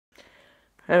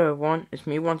Hello everyone, it's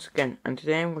me once again, and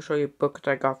today I'm going to show you a book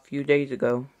that I got a few days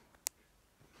ago.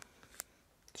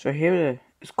 So here it is.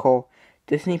 It's called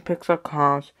Disney Pixar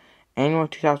Cars Annual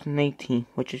 2018,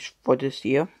 which is for this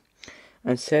year.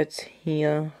 And it says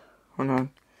here, hold on,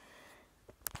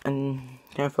 and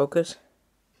can I focus?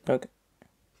 Okay.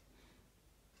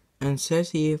 And it says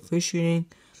here, featuring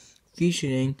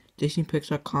Disney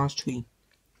Pixar Cars 3.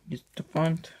 Here's the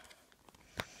front,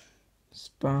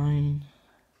 spine,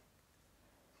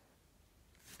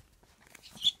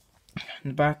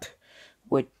 and the back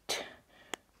with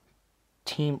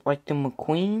Team Lightning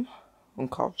McQueen from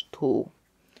Cars 2.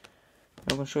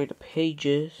 I'm going to show you the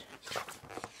pages.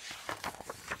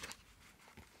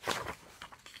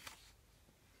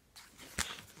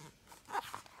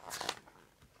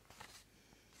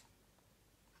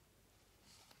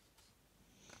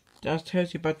 That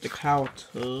tells you about the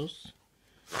characters.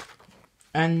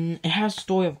 And it has a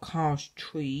story of Cars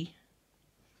 3.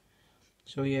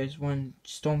 So yeah, it's when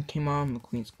Storm came on,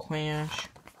 McQueen's crash.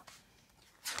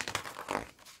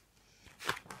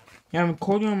 Yeah, I'm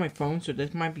recording on my phone, so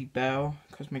this might be better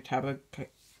because my tablet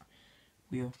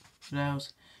wheel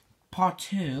allows. Part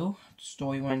 2, the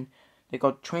story when they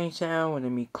got train down, when they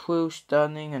meet crew,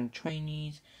 stunning and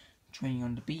trainees, training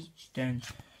on the beach, then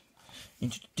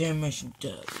into the demolition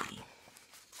derby.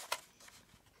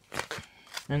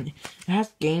 And it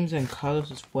has games and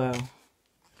colors as well,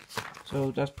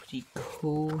 so that's pretty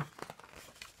cool.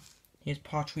 Here's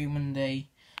part 3 when they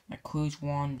crews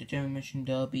won the demolition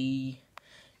derby.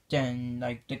 Then,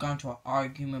 they got into an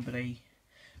argument, but they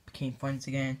became friends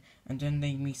again. And then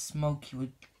they meet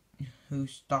Smokey, who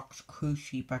stocks cruise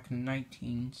ship back in the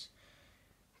 19s.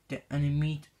 And they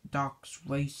meet Doc's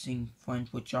racing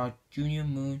friends, which are Junior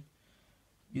Moon,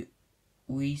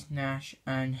 Louise Nash,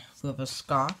 and River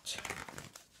Scott.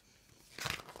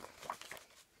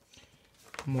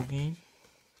 More game.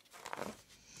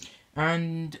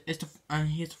 And here's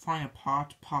the final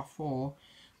part 4,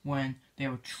 when they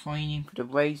were training for the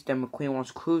race. Then McQueen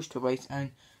wants Cruz to race,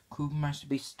 and Cruz managed to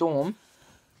be Storm.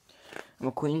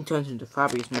 And McQueen turns into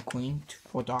Fabulous McQueen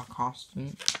for Doc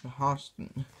Hostin.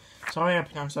 Sorry I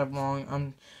pronounced that wrong.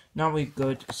 I'm not really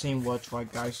good at saying words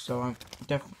right, guys. So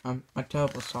I'm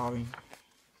terribly sorry.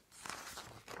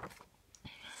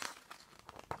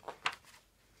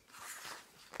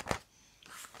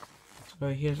 So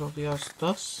here's all the other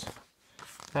stuff.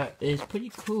 That is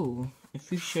pretty cool. It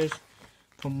features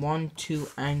from 1, 2,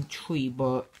 and 3,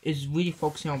 but it's really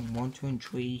focusing on 1, 2, and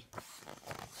 3.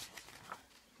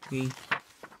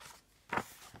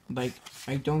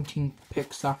 I don't think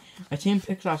Pixar. I think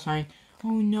Pixar saying,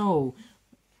 oh no,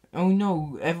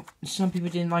 some people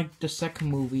didn't like the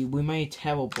second movie. We made it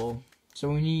terrible,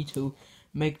 so we need to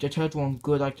make the third one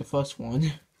good like the first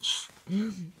one.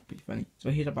 Pretty funny. So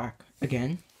here's the back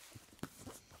again.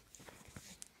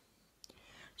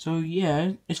 So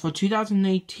yeah, it's for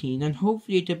 2018, and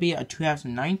hopefully it'll be a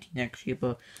 2019 next year,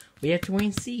 but we have to wait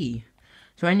and see.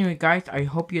 So anyway guys, I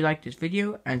hope you liked this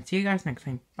video, and see you guys next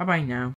time. Bye bye now.